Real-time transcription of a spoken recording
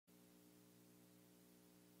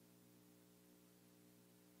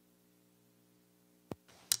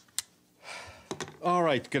All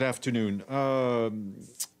right, good afternoon.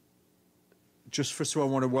 Just first of all,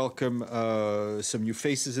 I want to welcome some new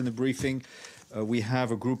faces in the briefing. We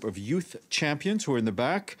have a group of youth champions who are in the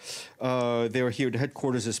back. They are here at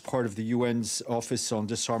headquarters as part of the UN's Office on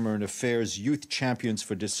Disarmament Affairs Youth Champions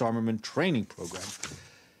for Disarmament Training Program.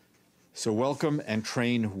 So welcome and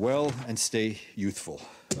train well and stay youthful.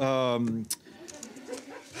 All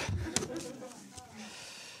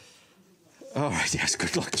right, yes,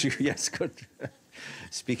 good luck to you. Yes, good.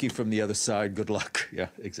 Speaking from the other side, good luck. Yeah,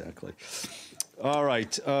 exactly. All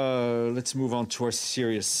right, let's move on to our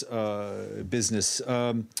serious business.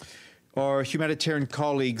 Our humanitarian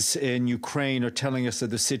colleagues in Ukraine are telling us that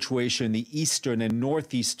the situation in the eastern and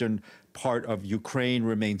northeastern part of Ukraine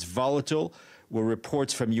remains volatile, with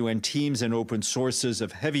reports from UN teams and open sources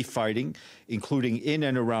of heavy fighting, including in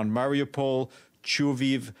and around Mariupol,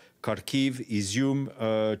 Lviv, Kharkiv, Izium,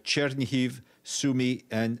 Chernihiv, Sumy,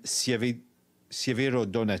 and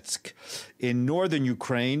Severodonetsk. In northern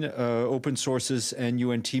Ukraine, open sources and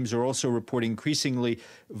UN teams are also reporting increasingly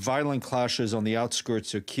violent clashes on the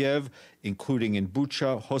outskirts of Kiev, including in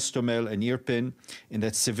Bucha, Hostomel, and Irpin, and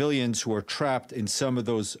that civilians who are trapped in some of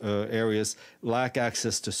those areas lack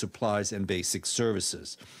access to supplies and basic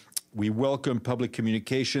services. We welcome public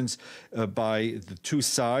communications by the two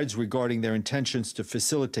sides regarding their intentions to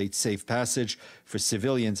facilitate safe passage for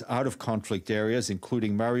civilians out of conflict areas,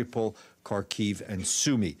 including Mariupol, Kharkiv, and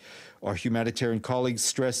Sumy. Our humanitarian colleagues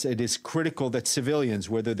stress it is critical that civilians,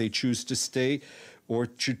 whether they choose to stay or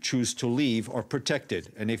choose to leave, are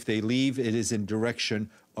protected. And if they leave, it is in direction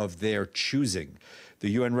of their choosing.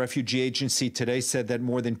 The UN Refugee Agency today said that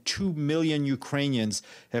more than 2 million Ukrainians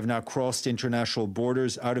have now crossed international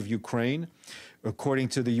borders out of Ukraine. According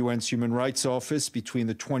to the UN's Human Rights Office, between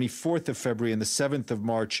the 24th of February and the 7th of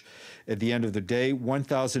March, at the end of the day,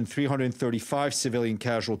 1,335 civilian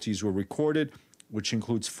casualties were recorded, which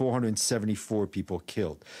includes 474 people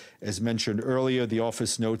killed. As mentioned earlier, the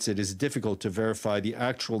office notes it is difficult to verify the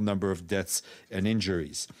actual number of deaths and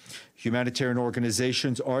injuries. Humanitarian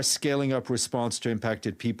organizations are scaling up response to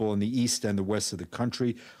impacted people in the east and the west of the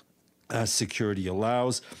country as security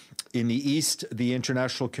allows. In the east, the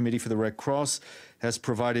International Committee for the Red Cross has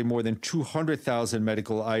provided more than 200,000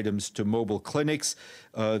 medical items to mobile clinics.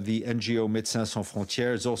 The NGO Médecins Sans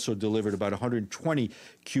Frontières has also delivered about 120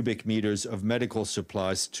 cubic meters of medical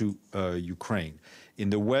supplies to Ukraine. In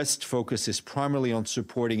the West, focus is primarily on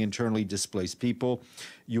supporting internally displaced people.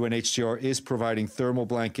 UNHCR is providing thermal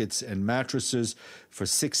blankets and mattresses for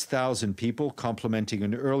 6,000 people, complementing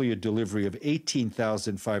an earlier delivery of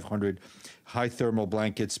 18,500 high thermal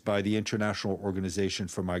blankets by the International Organization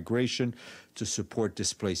for Migration to support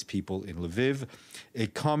displaced people in Lviv. A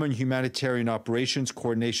common humanitarian operations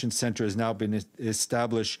coordination center has now been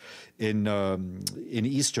established in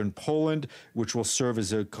eastern Poland, which will serve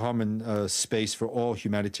as a common space for all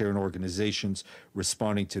humanitarian organizations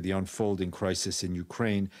responding to the unfolding crisis in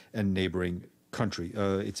Ukraine and neighboring country.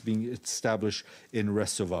 It's being established in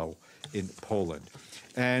Rzeszów in Poland.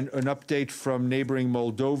 And an update from neighboring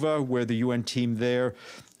Moldova, where the UN team there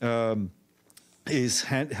is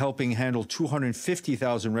helping handle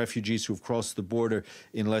 250,000 refugees who've crossed the border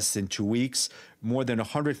in less than 2 weeks. More than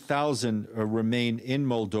 100,000 remain in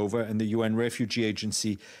Moldova, and the UN Refugee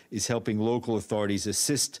Agency is helping local authorities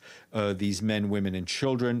assist these men, women, and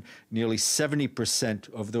children. Nearly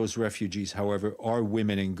 70% of those refugees, however, are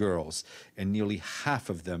women and girls, and nearly half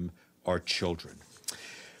of them are children.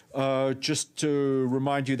 Just to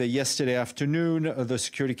remind you that yesterday afternoon, the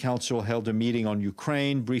Security Council held a meeting on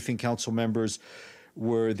Ukraine. Briefing council members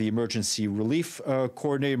were the Emergency Relief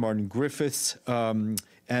Coordinator, Martin Griffiths,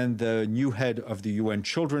 and the new head of the UN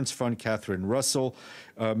Children's Fund, Catherine Russell.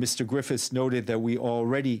 Mr. Griffiths noted that we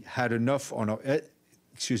already had enough on our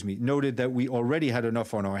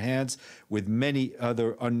hands with many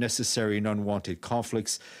other unnecessary and unwanted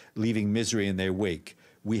conflicts, leaving misery in their wake.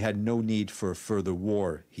 We had no need for a further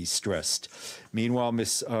war, he stressed. Meanwhile,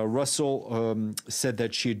 Ms. Russell said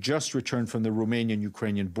that she had just returned from the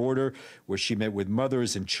Romanian-Ukrainian border, where she met with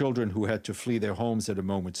mothers and children who had to flee their homes at a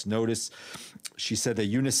moment's notice. She said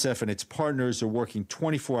that UNICEF and its partners are working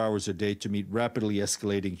 24 hours a day to meet rapidly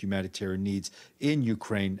escalating humanitarian needs in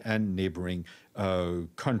Ukraine and neighboring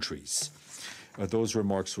countries. Those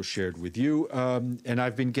remarks were shared with you. And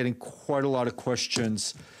I've been getting quite a lot of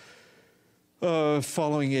questions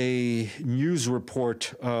following a news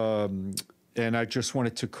report, and I just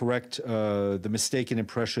wanted to correct the mistaken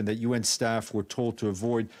impression that UN staff were told to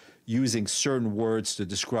avoid using certain words to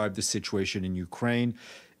describe the situation in Ukraine.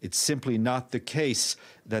 It's simply not the case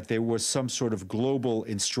that there was some sort of global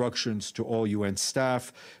instructions to all UN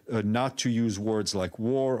staff not to use words like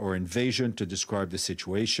war or invasion to describe the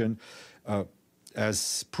situation.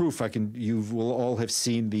 As proof, you will all have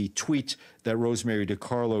seen the tweet that Rosemary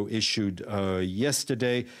DiCarlo issued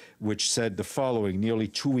yesterday, which said the following: nearly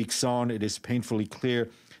 2 weeks on, it is painfully clear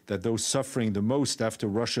that those suffering the most after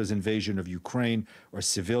Russia's invasion of Ukraine are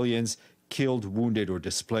civilians, killed, wounded, or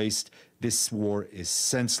displaced. This war is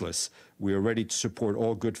senseless. We are ready to support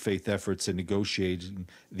all good faith efforts in negotiating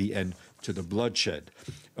the end to the bloodshed.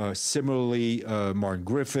 Similarly, Martin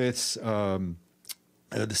Griffiths,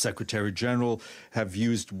 the Secretary General, have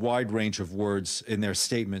used wide range of words in their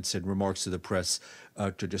statements and remarks to the press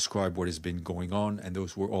to describe what has been going on, and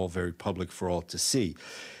those were all very public for all to see.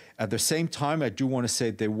 At the same time, I do want to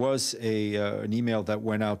say there was an email that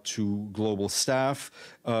went out to global staff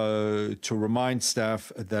to remind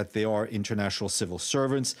staff that they are international civil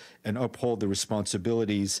servants and uphold the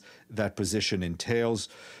responsibilities that position entails.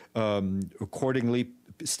 Accordingly,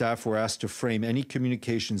 staff were asked to frame any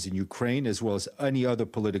communications in Ukraine as well as any other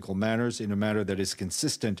political matters in a manner that is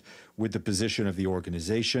consistent with the position of the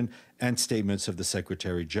organization and statements of the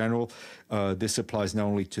Secretary General. This applies not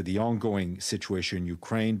only to the ongoing situation in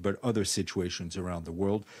Ukraine, but other situations around the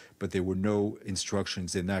world. But there were no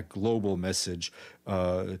instructions in that global message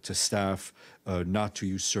to staff not to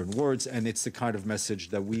use certain words. And it's the kind of message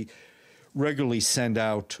that we regularly send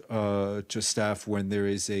out to staff when there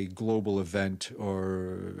is a global event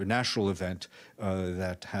or a national event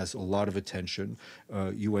that has a lot of attention.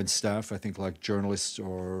 UN staff, I think, like journalists,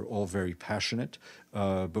 are all very passionate,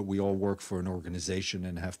 but we all work for an organization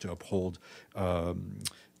and have to uphold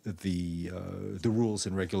the rules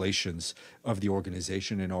and regulations of the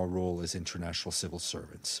organization in our role as international civil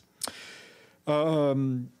servants.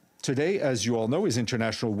 Today, as you all know, is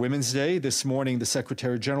International Women's Day. This morning, the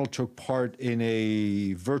Secretary General took part in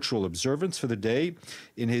a virtual observance for the day.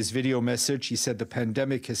 In his video message, he said the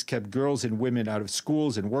pandemic has kept girls and women out of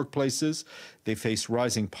schools and workplaces. They face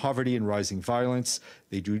rising poverty and rising violence.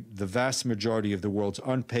 They do the vast majority of the world's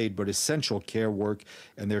unpaid but essential care work,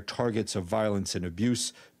 and they're targets of violence and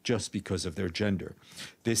abuse just because of their gender.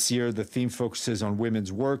 This year, the theme focuses on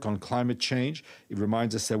women's work on climate change. It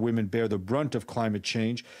reminds us that women bear the brunt of climate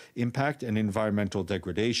change impact and environmental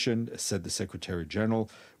degradation, said the Secretary General.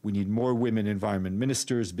 We need more women environment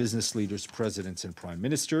ministers, business leaders, presidents, and prime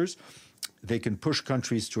ministers. They can push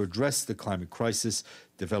countries to address the climate crisis,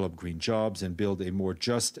 develop green jobs, and build a more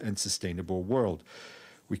just and sustainable world.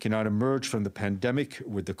 We cannot emerge from the pandemic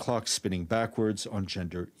with the clock spinning backwards on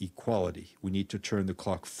gender equality. We need to turn the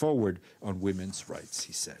clock forward on women's rights,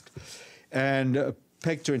 he said. And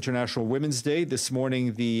pegged to International Women's Day, this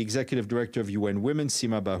morning, the Executive Director of UN Women,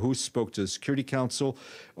 Sima Bahous, spoke to the Security Council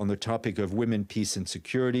on the topic of women, peace, and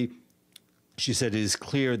security. She said it is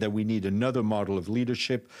clear that we need another model of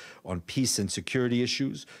leadership on peace and security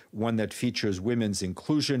issues, one that features women's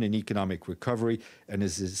inclusion in economic recovery and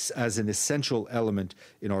is as an essential element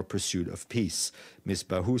in our pursuit of peace. Ms.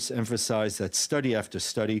 Bahous emphasized that study after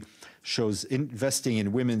study shows investing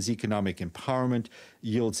in women's economic empowerment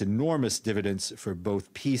yields enormous dividends for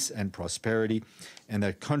both peace and prosperity, and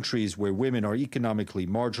that countries where women are economically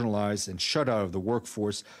marginalized and shut out of the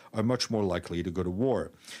workforce are much more likely to go to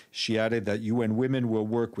war. She added that UN Women will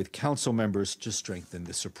work with council members to strengthen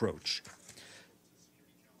this approach.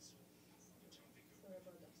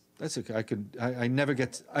 That's okay. I never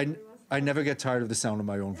get tired of the sound of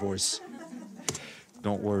my own voice.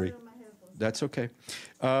 Don't worry. That's okay.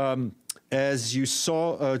 As you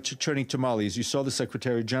saw, turning to Mali, as you saw, the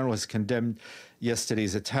Secretary General has condemned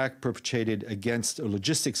yesterday's attack perpetrated against a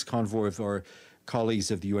logistics convoy of our colleagues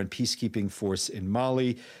of the UN peacekeeping force in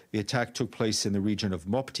Mali. The attack took place in the region of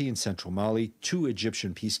Mopti in central Mali. 2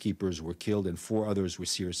 Egyptian peacekeepers were killed and 4 others were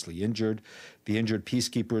seriously injured. The injured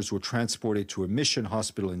peacekeepers were transported to a mission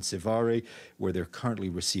hospital in Sévaré, where they're currently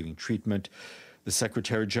receiving treatment. The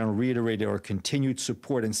Secretary General reiterated our continued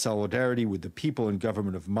support and solidarity with the people and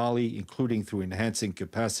government of Mali, including through enhancing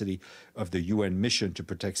capacity of the UN mission to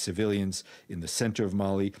protect civilians in the center of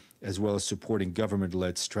Mali, as well as supporting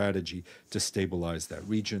government-led strategy to stabilize that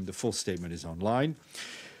region. The full statement is online.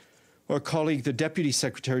 Our colleague, the Deputy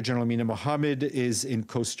Secretary General Amina Mohammed, is in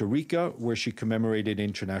Costa Rica, where she commemorated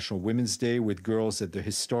International Women's Day with girls at the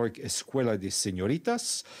historic Escuela de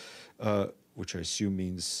Señoritas, which I assume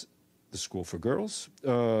means the School for Girls,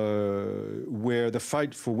 where the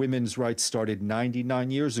fight for women's rights started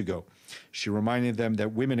 99 years ago. She reminded them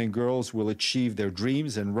that women and girls will achieve their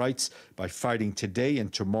dreams and rights by fighting today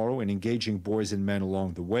and tomorrow and engaging boys and men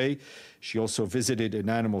along the way. She also visited an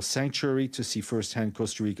animal sanctuary to see firsthand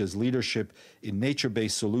Costa Rica's leadership in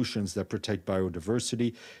nature-based solutions that protect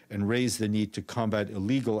biodiversity and raise the need to combat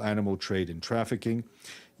illegal animal trade and trafficking.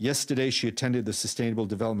 Yesterday, she attended the Sustainable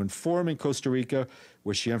Development Forum in Costa Rica,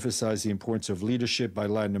 where she emphasized the importance of leadership by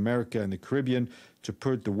Latin America and the Caribbean to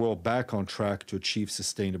put the world back on track to achieve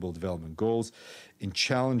sustainable development goals. In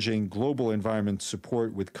challenging global environment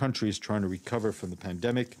support with countries trying to recover from the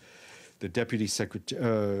pandemic, the Deputy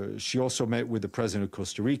Secretary, she also met with the President of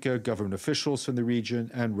Costa Rica, government officials from the region,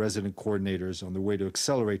 and resident coordinators on the way to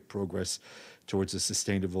accelerate progress towards the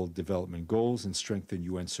Sustainable Development Goals and strengthen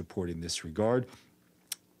UN support in this regard.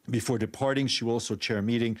 Before departing, she will also chair a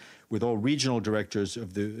meeting with all regional directors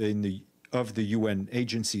of the UN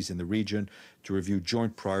agencies in the region to review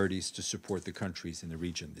joint priorities to support the countries in the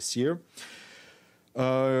region this year.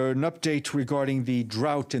 An update regarding the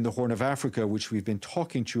drought in the Horn of Africa, which we've been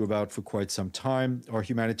talking to you about for quite some time. Our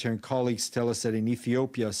humanitarian colleagues tell us that in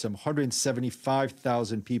Ethiopia, some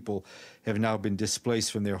 175,000 people have now been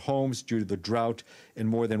displaced from their homes due to the drought, and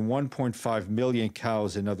more than 1.5 million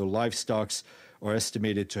cows and other livestock are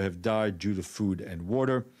estimated to have died due to food and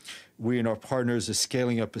water. We and our partners are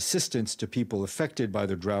scaling up assistance to people affected by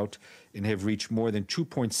the drought and have reached more than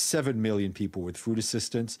 2.7 million people with food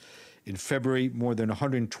assistance. In February, more than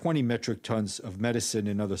 120 metric tons of medicine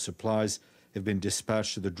and other supplies have been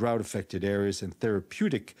dispatched to the drought-affected areas, and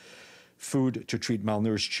therapeutic food to treat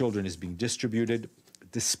malnourished children is being distributed.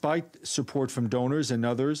 Despite support from donors and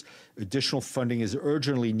others, additional funding is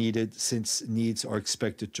urgently needed since needs are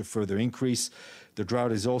expected to further increase. The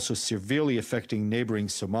drought is also severely affecting neighboring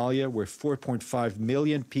Somalia, where 4.5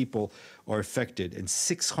 million people are affected, and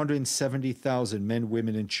 670,000 men,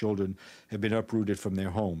 women, and children have been uprooted from their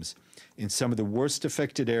homes. In some of the worst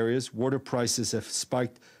affected areas, water prices have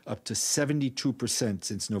spiked up to 72%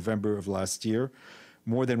 since November of last year.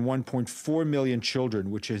 More than 1.4 million children,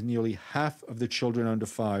 which is nearly half of the children under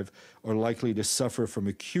 5, are likely to suffer from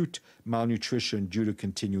acute malnutrition due to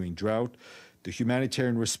continuing drought. The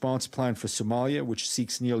humanitarian response plan for Somalia, which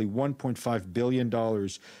seeks nearly $1.5 billion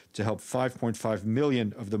to help 5.5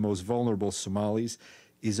 million of the most vulnerable Somalis,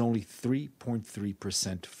 is only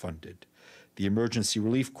 3.3% funded. The Emergency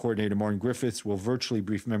Relief Coordinator, Martin Griffiths, will virtually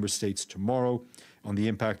brief member states tomorrow on the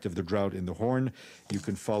impact of the drought in the Horn. You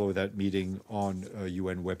can follow that meeting on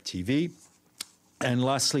UN Web TV. And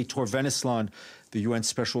lastly, Tor Veneslan, the UN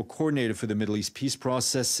Special Coordinator for the Middle East peace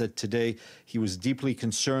process, said today he was deeply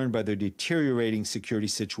concerned by the deteriorating security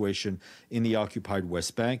situation in the occupied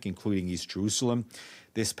West Bank, including East Jerusalem.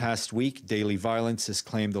 This past week, daily violence has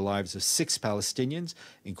claimed the lives of 6 Palestinians,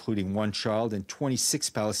 including 1 child, and 26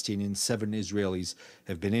 Palestinians, 7 Israelis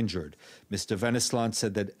have been injured. Mr. Veneslan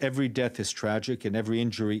said that every death is tragic and every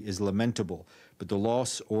injury is lamentable, but the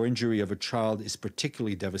loss or injury of a child is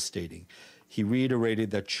particularly devastating. He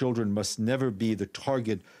reiterated that children must never be the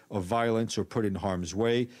target of violence or put in harm's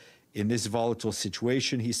way. In this volatile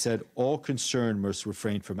situation, he said, all concerned must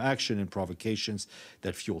refrain from action and provocations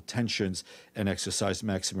that fuel tensions and exercise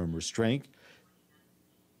maximum restraint.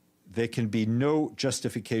 There can be no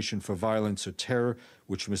justification for violence or terror,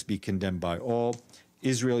 which must be condemned by all.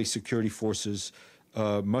 Israeli security forces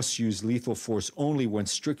must use lethal force only when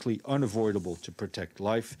strictly unavoidable to protect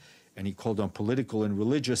life. And he called on political and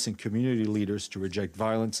religious and community leaders to reject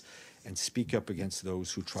violence and speak up against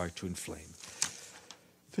those who try to inflame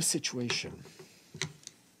the situation.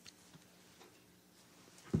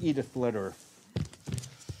 Edith Leder.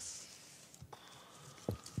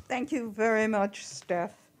 Thank you very much,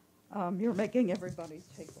 Steph. You're making everybody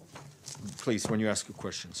take off. Please, when you ask a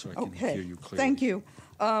question, so I can hear you clearly. Thank you.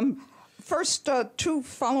 First, 2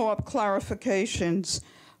 follow-up clarifications.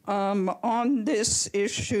 On this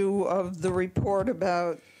issue of the report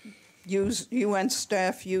about UN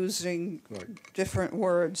staff using different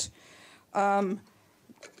words,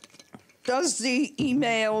 does the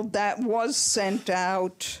email that was sent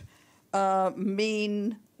out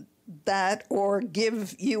mean that or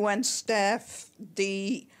give UN staff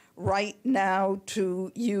the right now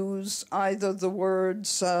to use either the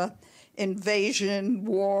words invasion,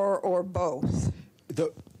 war, or both?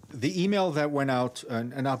 The email that went out,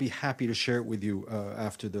 and I'll be happy to share it with you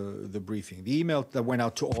after the briefing. The email that went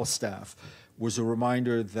out to all staff was a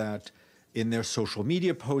reminder that in their social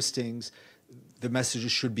media postings, the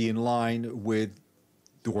messages should be in line with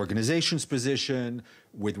the organization's position,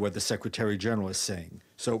 with what the Secretary General is saying.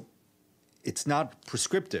 So it's not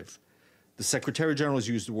prescriptive. The Secretary General has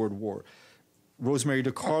used the word war. Rosemary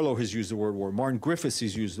DiCarlo has used the word war. Martin Griffiths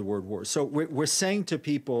has used the word war. So we're saying to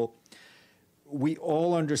people, we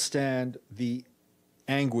all understand the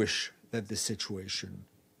anguish that this situation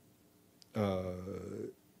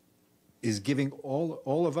is giving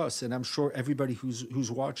all of us, and I'm sure everybody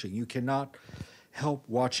who's watching. You cannot help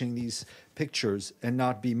watching these pictures and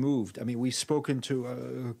not be moved. I mean, we've spoken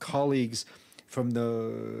to colleagues from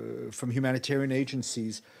humanitarian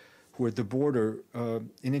agencies who are at the border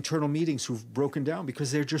in internal meetings who've broken down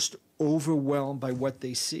because they're just overwhelmed by what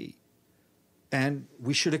they see. And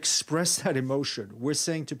we should express that emotion. We're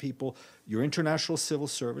saying to people, you're international civil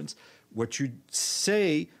servants. What you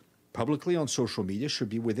say publicly on social media should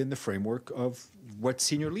be within the framework of what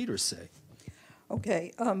senior leaders say.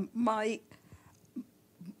 Okay,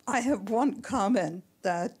 I have one comment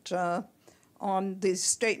that on the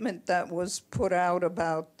statement that was put out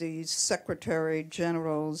about the Secretary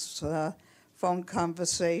General's phone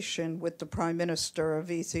conversation with the Prime Minister of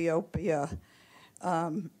Ethiopia.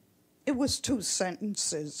 It was 2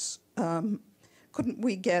 sentences. Couldn't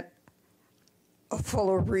we get a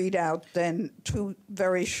fuller readout than 2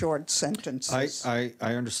 very short sentences? I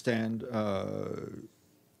understand.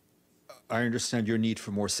 I understand your need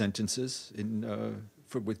for more sentences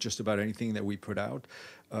with just about anything that we put out.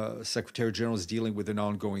 Secretary General is dealing with an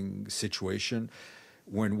ongoing situation.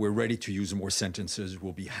 When we're ready to use more sentences,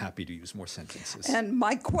 we'll be happy to use more sentences. And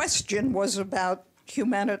my question was about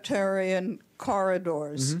humanitarian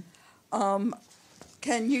corridors. Mm-hmm.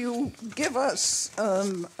 Can you give us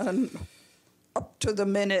an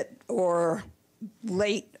up-to-the-minute or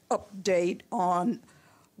late update on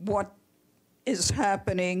what is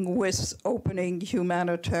happening with opening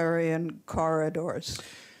humanitarian corridors?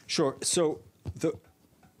 Sure. So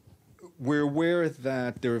we're aware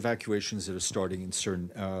that there are evacuations that are starting in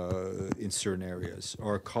certain areas.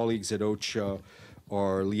 Our colleagues at OCHA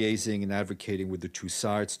are liaising and advocating with the 2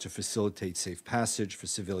 sides to facilitate safe passage for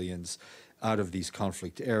civilians out of these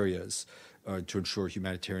conflict areas to ensure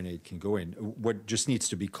humanitarian aid can go in. What just needs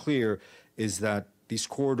to be clear is that these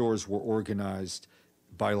corridors were organized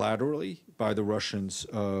bilaterally by the Russians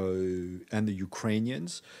and the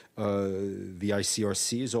Ukrainians. The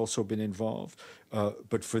ICRC has also been involved.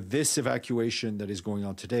 But for this evacuation that is going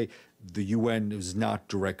on today, the UN is not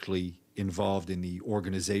directly involved in the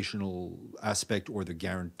organizational aspect or the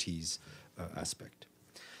guarantees aspect.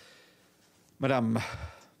 Madame.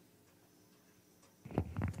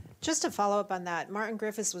 Just to follow up on that, Martin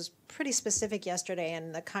Griffiths was pretty specific yesterday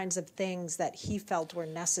in the kinds of things that he felt were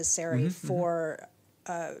necessary for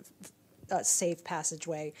a safe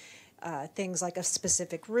passageway, things like a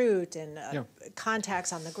specific route and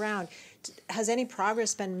contacts on the ground. Has any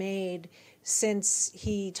progress been made since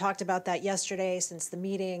he talked about that yesterday, since the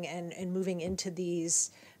meeting, and moving into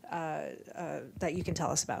these that you can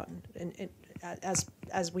tell us about,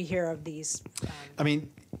 as we hear of these? I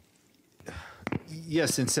mean,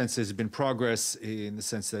 yes, in a sense, there's been progress in the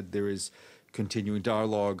sense that there is continuing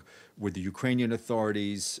dialogue with the Ukrainian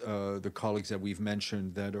authorities. The colleagues that we've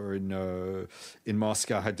mentioned that are in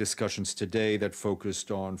Moscow had discussions today that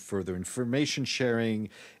focused on further information sharing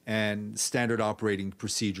and standard operating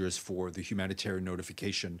procedures for the humanitarian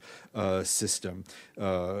notification system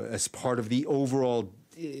as part of the overall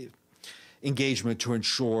engagement to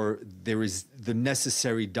ensure there is the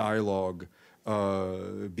necessary dialogue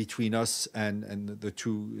between us and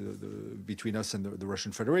between us and the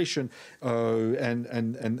Russian Federation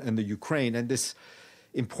and the Ukraine, and this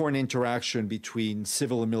important interaction between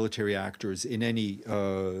civil and military actors in any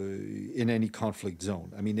conflict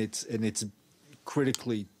zone. I mean, it's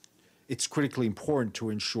critically important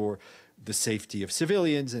to ensure the safety of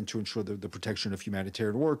civilians and to ensure the protection of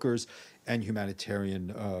humanitarian workers and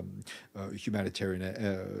humanitarian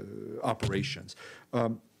operations.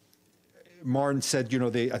 Martin said,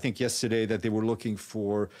 I think yesterday that they were looking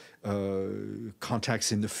for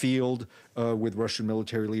contacts in the field with Russian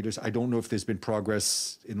military leaders. I don't know if there's been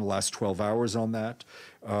progress in the last 12 hours on that.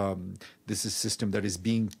 This is a system that is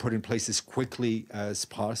being put in place as quickly as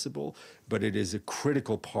possible, but it is a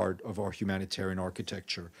critical part of our humanitarian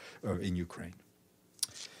architecture in Ukraine.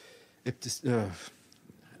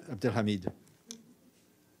 Abdelhamid.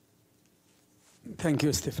 Thank you,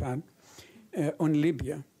 Stéphane. On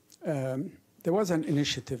Libya, there was an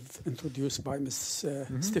initiative introduced by Ms.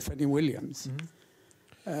 Stephanie Williams,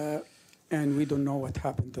 and we don't know what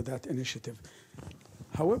happened to that initiative.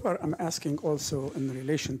 However, I'm asking also in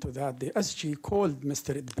relation to that, the SG called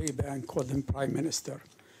Mr. Dbeibeh and called him Prime Minister.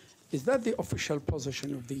 Is that the official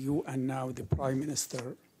position of the UN now? The Prime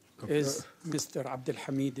Minister is Mr.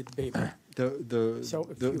 Abdelhamid Dbeibeh.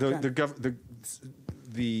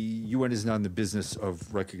 The UN is not in the business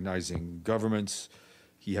of recognizing governments.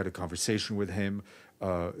 He had a conversation with him.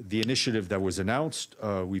 The initiative that was announced,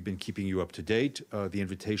 we've been keeping you up to date. The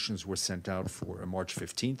invitations were sent out for a March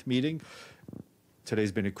 15th meeting.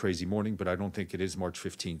 Today's been a crazy morning, but I don't think it is March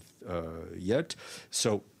 15th yet.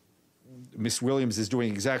 So Ms. Williams is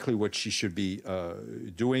doing exactly what she should be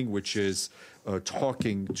doing, which is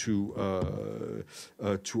talking to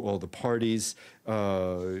all the parties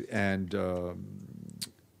and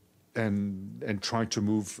trying to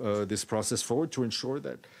move this process forward to ensure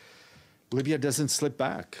that Libya doesn't slip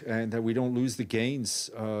back and that we don't lose the gains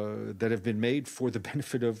that have been made for the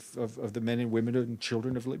benefit of the men and women and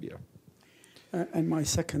children of Libya. And my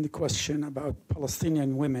second question about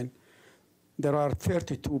Palestinian women. There are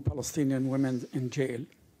 32 Palestinian women in jail.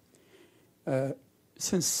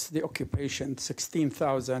 Since the occupation,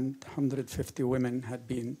 16,150 women had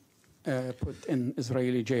been put in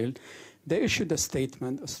Israeli jail. They issued a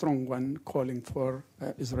statement, a strong one, calling for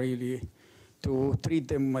Israeli to treat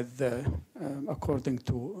them with, according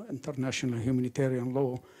to international humanitarian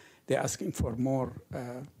law, they're asking for more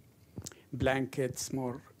blankets,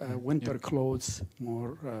 more winter clothes,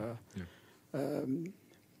 more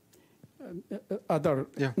other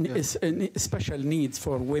special needs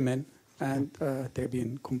for women, and they've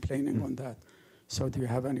been complaining on that. So do you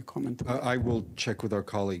have any comment on that? I will check with our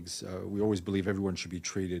colleagues. We always believe everyone should be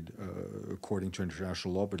treated according to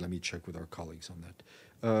international law, but let me check with our colleagues on that.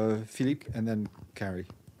 Philippe, and then Carrie.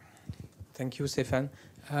 Thank you, Stefan.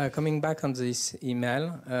 Coming back on this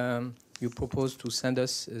email, you propose to send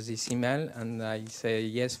us this email, and I say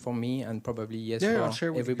yes for me and probably yes for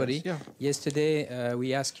everybody. Yesterday,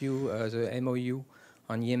 we asked you the MOU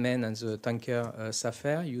on Yemen and the tanker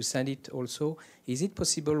Safer. You send it also. Is it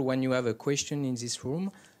possible when you have a question in this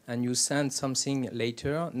room and you send something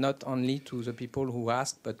later, not only to the people who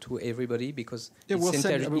asked, but to everybody, because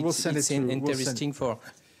it's interesting for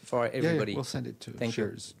everybody. Yeah, we'll send it to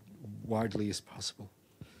share as widely as possible.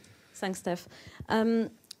 Thanks, Steph.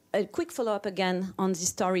 A quick follow-up again on the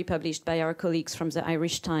story published by our colleagues from the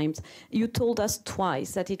Irish Times. You told us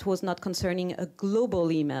twice that it was not concerning a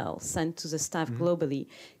global email sent to the staff globally.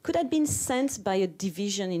 Could that have been sent by a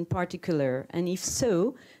division in particular? And if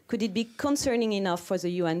so, could it be concerning enough for the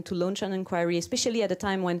UN to launch an inquiry, especially at a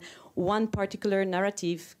time when one particular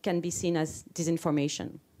narrative can be seen as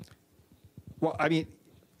disinformation? Well, I mean,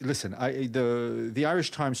 listen, the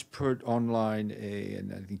Irish Times put online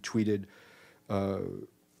and I think tweeted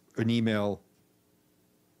an email,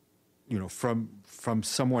 from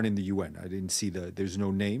someone in the UN. I didn't see there's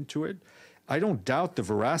no name to it. I don't doubt the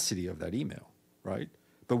veracity of that email, right?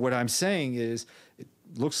 But what I'm saying is, it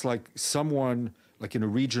looks like someone, like in a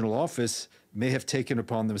regional office, may have taken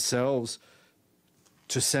upon themselves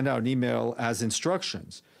to send out an email as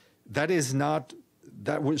instructions. That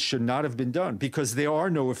should not have been done, because there are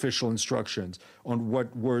no official instructions on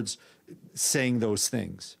what words saying those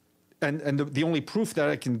things. And the only proof that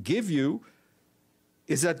I can give you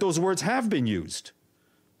is that those words have been used,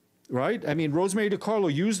 right? I mean, Rosemary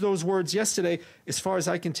DiCarlo used those words yesterday. As far as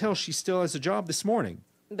I can tell, she still has a job this morning.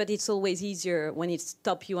 But it's always easier when it's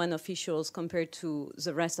top UN officials compared to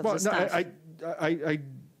the rest of the staff.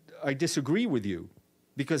 I disagree with you,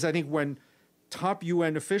 because I think when top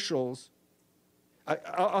UN officials,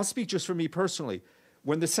 I'll speak just for me personally,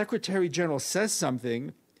 when the Secretary General says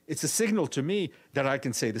something, it's a signal to me that I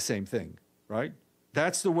can say the same thing, right?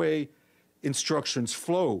 That's the way instructions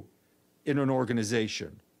flow in an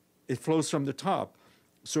organization. It flows from the top.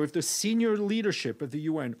 So if the senior leadership of the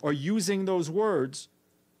UN are using those words,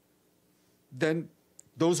 then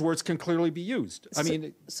those words can clearly be used.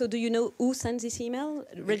 So do you know who sent this email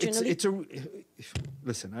regionally?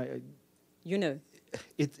 Listen, you know.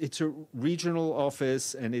 It's a regional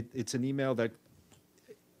office, and it's an email that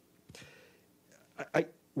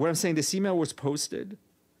what I'm saying, this email was posted.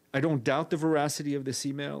 I don't doubt the veracity of this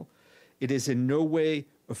email. It is in no way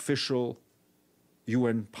official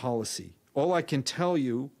UN policy. All I can tell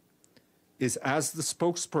you is, as the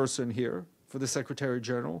spokesperson here for the Secretary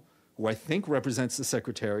General, who I think represents the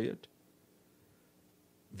Secretariat,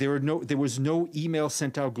 there was no email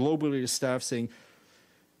sent out globally to staff saying,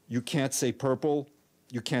 you can't say purple,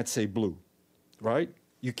 you can't say blue, right?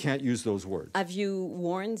 You can't use those words. Have you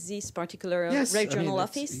warned this particular regional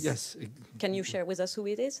office? Yes. Can you share with us who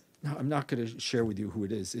it is? No, I'm not going to share with you who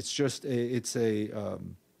it is. It's just, it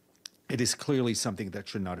is clearly something that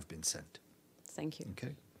should not have been sent. Thank you.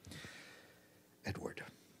 Okay. Edward.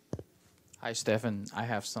 Hi, Stefan. I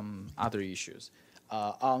have some other issues.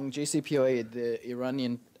 On JCPOA, the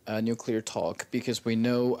Iranian nuclear talk, because we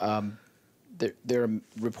know there are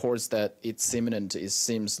reports that it's imminent. It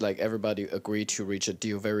seems like everybody agreed to reach a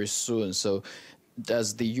deal very soon. So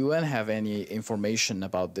does the UN have any information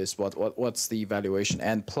about this? What's the evaluation?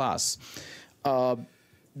 And plus,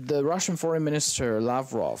 the Russian Foreign Minister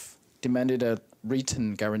Lavrov demanded a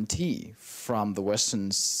written guarantee from the Western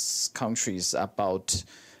countries about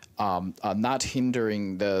not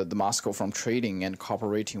hindering the Moscow from trading and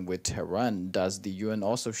cooperating with Tehran. Does the UN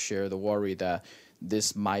also share the worry that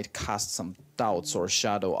this might cast some doubts or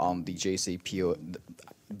shadow on the JCPOA,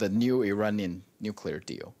 the new Iranian nuclear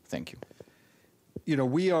deal? Thank you. You know,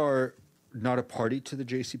 we are not a party to the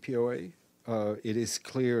JCPOA. It is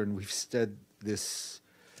clear, and we've said this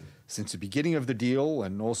since the beginning of the deal,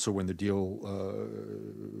 and also when the deal,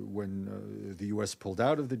 when the U.S. pulled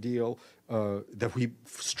out of the deal, that we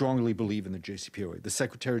strongly believe in the JCPOA. The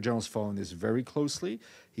Secretary General is following this very closely.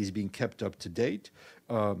 He's being kept up to date.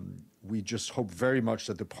 We just hope very much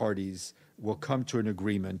that the parties will come to an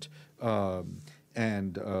agreement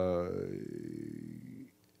and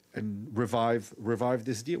revive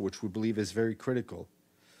this deal, which we believe is very critical.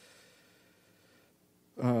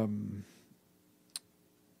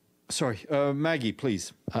 Sorry, Maggie,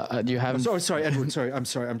 please. Do you have? Sorry, Edward. Sorry, I'm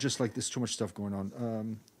sorry. I'm just like there's too much stuff going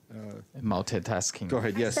on. Multitasking. Go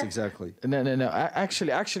ahead. Yes, exactly. No.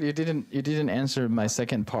 Actually, you didn't answer my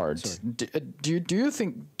second part. Do you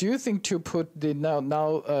think to put the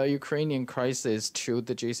now Ukrainian crisis to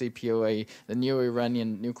the JCPOA, the new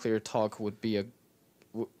Iranian nuclear talk would be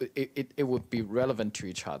it would be relevant to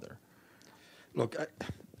each other? Look,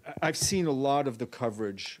 I've seen a lot of the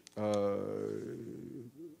coverage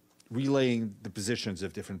relaying the positions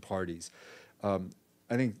of different parties. I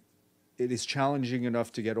think it is challenging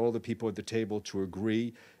enough to get all the people at the table to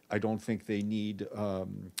agree. I don't think they need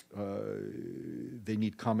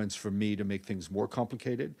comments from me to make things more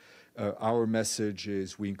complicated. Our message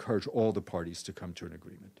is we encourage all the parties to come to an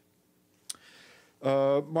agreement.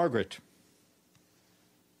 Margaret.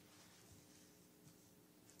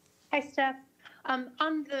 Hi, Steph.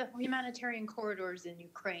 On the humanitarian corridors in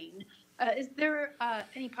Ukraine, is there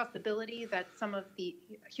any possibility that some of the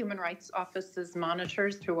human rights office's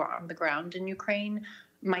monitors who are on the ground in Ukraine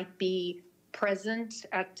might be present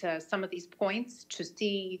at some of these points to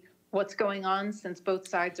see what's going on, since both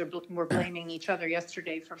sides were blaming each other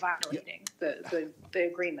yesterday for violating the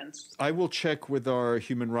agreements? I will check with our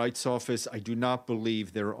human rights office. I do not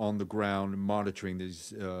believe they're on the ground monitoring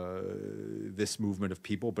this movement of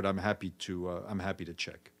people, but I'm happy to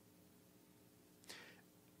check.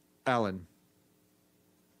 Alan.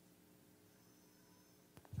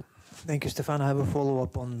 Thank you, Stefan. I have a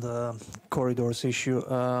follow-up on the corridors issue.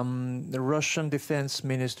 The Russian Defense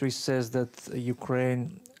Ministry says that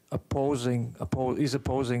Ukraine is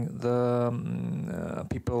opposing the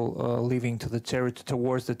people leaving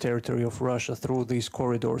towards the territory of Russia through these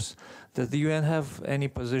corridors. Does the UN have any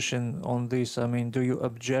position on this? I mean, do you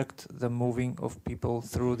object the moving of people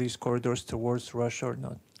through these corridors towards Russia or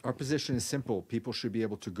not? Our position is simple. People should be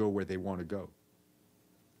able to go where they want to go.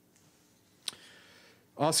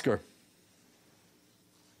 Oscar.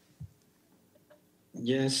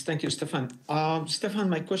 Yes, thank you, Stefan. Stefan,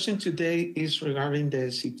 my question today is regarding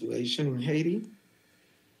the situation in Haiti.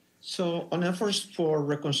 So on efforts for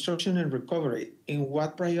reconstruction and recovery, in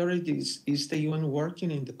what priorities is the UN working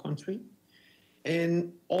in the country?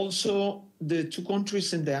 And also the two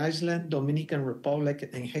countries in the island, Dominican Republic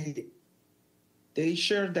and Haiti. They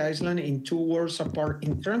share the island in 2 worlds apart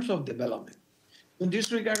in terms of development. In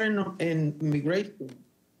this regard and migration,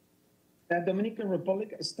 the Dominican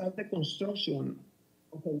Republic started construction.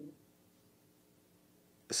 Okay.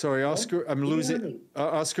 Sorry, Oscar, I'm losing.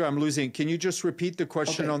 Oscar, I'm losing. Can you just repeat the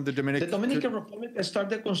question on the Dominican? The Dominican Republic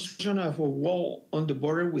started construction of a wall on the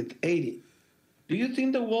border with Haiti. Do you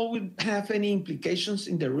think the wall will have any implications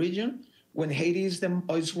in the region when Haiti is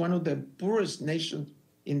one of the poorest nations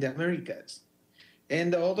in the Americas?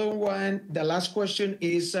 And the other one, the last question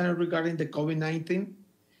is regarding the COVID-19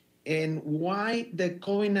 and why the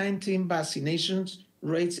COVID-19 vaccinations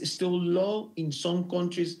rates is still low in some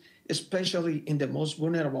countries, especially in the most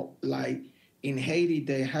vulnerable, like in Haiti,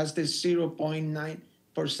 that has the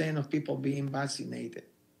 0.9% of people being vaccinated.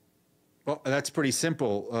 Well, that's pretty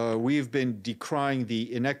simple. We've been decrying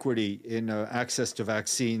the inequity in access to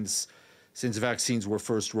vaccines since vaccines were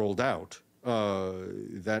first rolled out.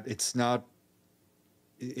 That it's not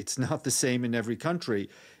the same in every country,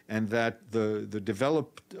 and that the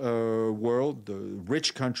developed world, the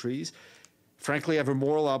rich countries, frankly, have a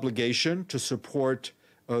moral obligation to support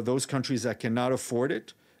those countries that cannot afford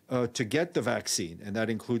it to get the vaccine, and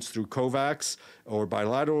that includes through COVAX or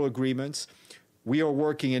bilateral agreements. We are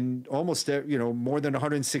working in almost more than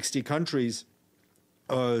 160 countries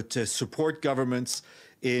to support governments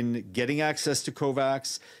in getting access to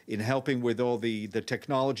COVAX, in helping with all the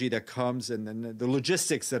technology that comes and then the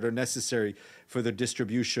logistics that are necessary for the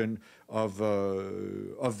distribution of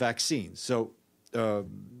vaccines. So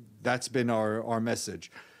that's been our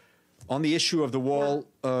message. On the issue of the wall,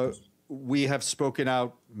 we have spoken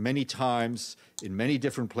out many times in many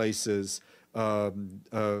different places,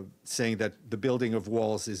 saying that the building of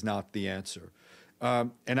walls is not the answer.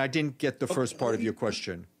 And I didn't get the first part of your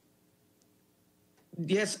question.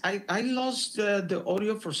 Yes, I lost the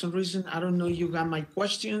audio for some reason. I don't know, you got my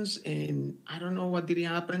questions, and I don't know what did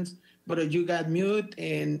happen, but you got mute,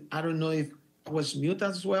 and I don't know if I was mute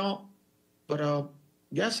as well. But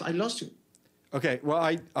yes, I lost you. Okay,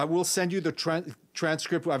 well, I will send you the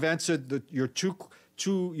transcript. I've answered your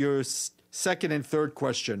your second and third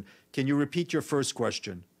question. Can you repeat your first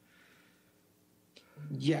question?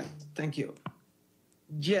 Yeah, thank you.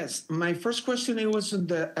 Yes, my first question, it was on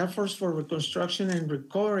the efforts for reconstruction and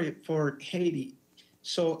recovery for Haiti.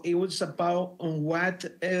 So it was about on what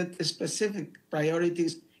specific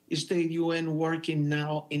priorities is the UN working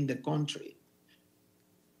now in the country?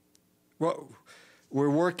 Well, we're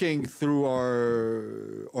working through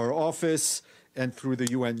our office and through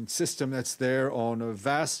the UN system that's there on a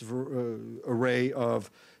vast array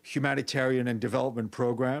of humanitarian and development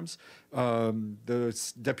programs.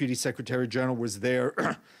 The Deputy Secretary General was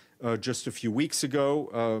there just a few weeks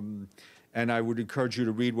ago, and I would encourage you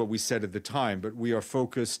to read what we said at the time. But we are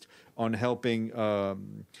focused on helping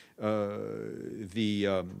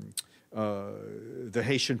the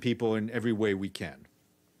Haitian people in every way we can.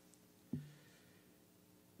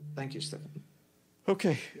 Thank you, Stefan.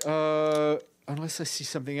 Okay. Unless I see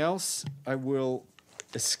something else, I will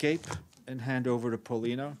escape and hand over to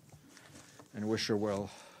Paulina and wish her well.